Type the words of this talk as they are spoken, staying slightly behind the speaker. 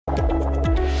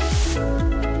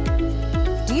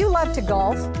love to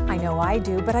golf. I know I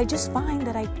do, but I just find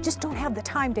that I just don't have the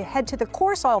time to head to the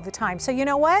course all the time. So you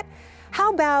know what?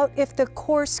 How about if the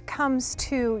course comes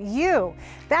to you?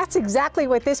 That's exactly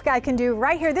what this guy can do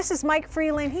right here. This is Mike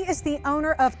Freeland. He is the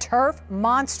owner of Turf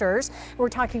Monsters. We're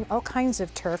talking all kinds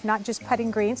of turf, not just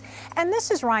putting greens. And this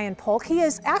is Ryan Polk. He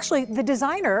is actually the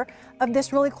designer of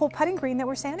this really cool putting green that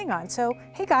we're standing on. So,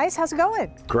 hey guys, how's it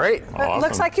going? Great. Awesome.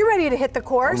 Looks like you're ready to hit the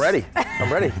course. I'm ready.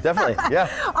 I'm ready, definitely, yeah.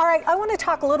 All right, I want to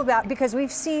talk a little about, because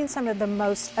we've seen some of the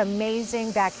most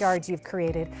amazing backyards you've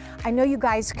created. I know you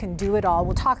guys can do it all.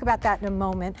 We'll talk about that in a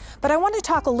moment. But I want to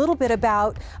talk a little bit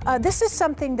about, this is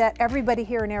something that everybody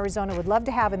here in Arizona would love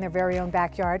to have in their very own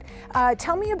backyard.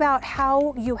 Tell me about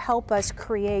how you help us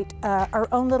create our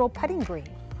own little putting green.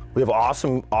 We have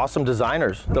awesome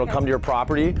designers that'll come to your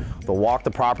property. They'll walk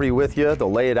the property with you.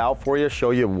 They'll lay it out for you, show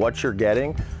you what you're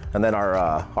getting. And then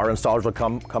our installers will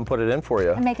come put it in for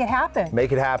you. And make it happen.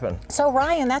 Make it happen. So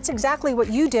Ryan, that's exactly what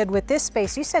you did with this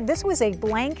space. You said this was a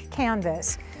blank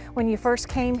canvas when you first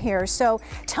came here. So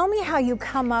tell me how you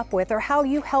come up with, or how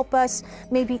you help us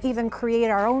maybe even create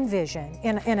our own vision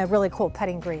in a really cool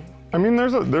putting green. I mean,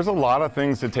 there's a lot of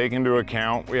things to take into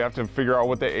account. We have to figure out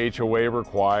what the HOA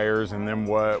requires, and then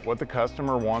what the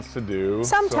customer wants to do.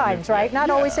 Sometimes, so, right? Not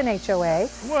always an HOA.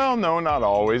 Well, no, not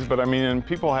always, but I mean, and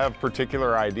people have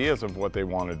particular ideas of what they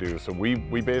want to do. So we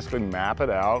basically map it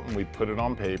out and we put it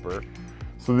on paper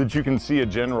so that you can see a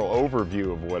general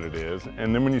overview of what it is.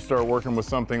 And then when you start working with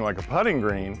something like a putting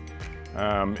green,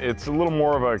 it's a little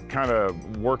more of a kind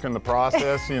of work in the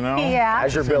process, you know? Yeah.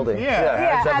 As you're building.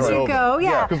 Yeah, as you go,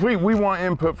 yeah. Because we want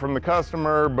input from the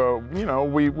customer, but you know,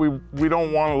 we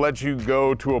don't want to let you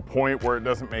go to a point where it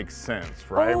doesn't make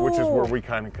sense, right? Which is where we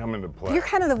kind of come into play. You're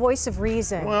kind of the voice of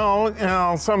reason. Well, you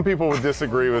know, some people would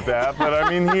disagree with that, but I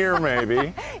mean, here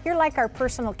maybe. You're like our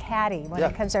personal caddy when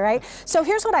it comes to, right? So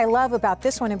here's what I love about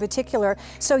this one in particular.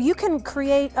 So you can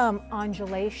create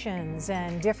undulations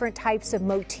and different types of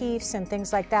motifs and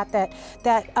things like that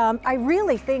I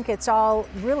really think it's all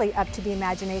really up to the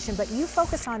imagination, but you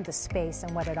focus on the space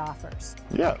and what it offers.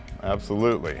 Yeah,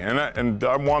 absolutely. And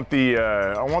I want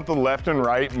the left and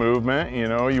right movement. You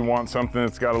know, you want something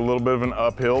that's got a little bit of an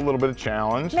uphill, a little bit of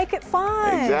challenge. Make it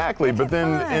fun. Exactly. But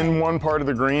then in one part of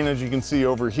the green, as you can see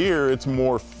over here, it's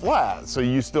more flat. So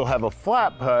you still have a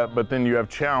flat putt, but then you have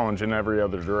challenge in every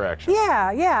other direction. Yeah,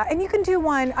 yeah. And you can do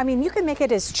one, I mean, you can make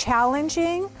it as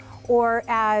challenging or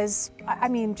as, I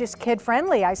mean, just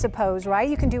kid-friendly, I suppose, right?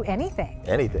 You can do anything.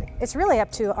 Anything. It's really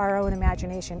up to our own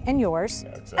imagination and yours.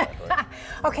 Yeah, exactly.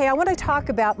 Okay, I want to talk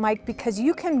about, Mike, because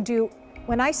you can do,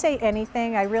 when I say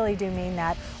anything, I really do mean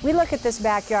that. We look at this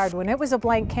backyard. When it was a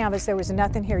blank canvas, there was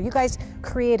nothing here. You guys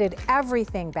created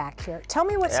everything back here. Tell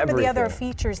me what some of the other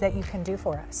features that you can do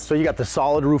for us. So you got the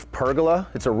solid roof pergola.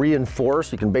 It's a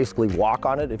reinforced. You can basically walk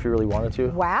on it if you really wanted to.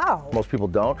 Wow. Most people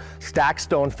don't. Stacked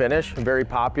stone finish, very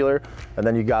popular. And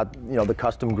then you got, you know, the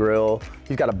custom grill.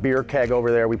 He's got a beer keg over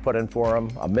there we put in for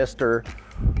him, a mister.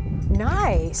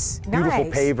 Nice, Beautiful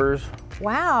pavers.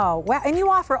 Wow, wow, and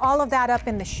you offer all of that up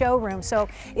in the showroom. So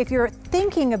if you're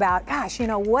thinking about, gosh, you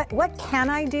know, what can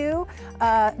I do?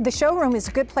 The showroom is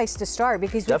a good place to start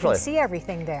because we can see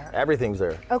everything there. Everything's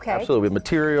there. Okay. Absolutely, we have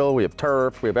material, we have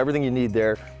turf, we have everything you need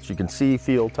there, so you can see,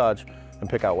 feel, touch, and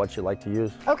pick out what you like to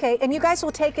use. Okay, and you guys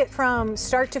will take it from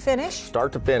start to finish?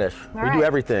 Start to finish. All we do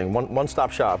everything,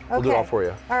 one-stop shop. We'll do it all for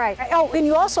you. All right. Oh, and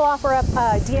you also offer up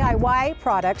DIY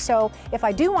products, so if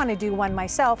I do want to do one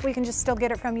myself, we can just still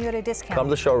get it from you at a discount. Come to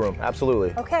the showroom,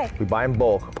 absolutely. Okay. We buy in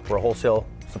bulk. We're a wholesale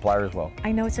supplier as well.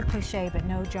 I know it's a cliche, but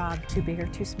no job too big or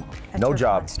too small. No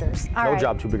job. No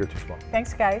job too big or too small.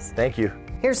 Thanks, guys. Thank you.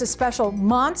 Here's a special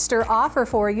monster offer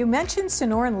for you. Mention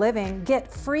Sonoran Living.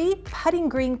 Get free putting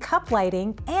green cup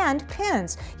lighting and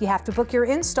pins. You have to book your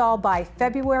install by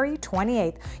February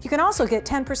 28th. You can also get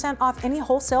 10% off any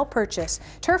wholesale purchase.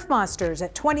 Turf Monsters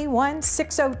at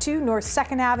 21602 North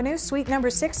 2nd Avenue, Suite number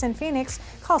 6 in Phoenix.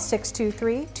 Call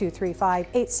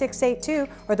 623-235-8682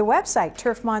 or the website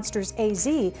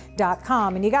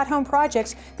turfmonstersaz.com. And you got home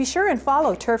projects, be sure and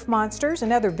follow Turf Monsters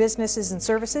and other businesses and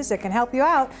services that can help you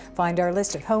out. Find our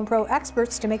list of Home Pro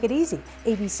experts to make it easy.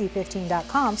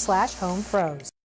 abc15.com/homepros.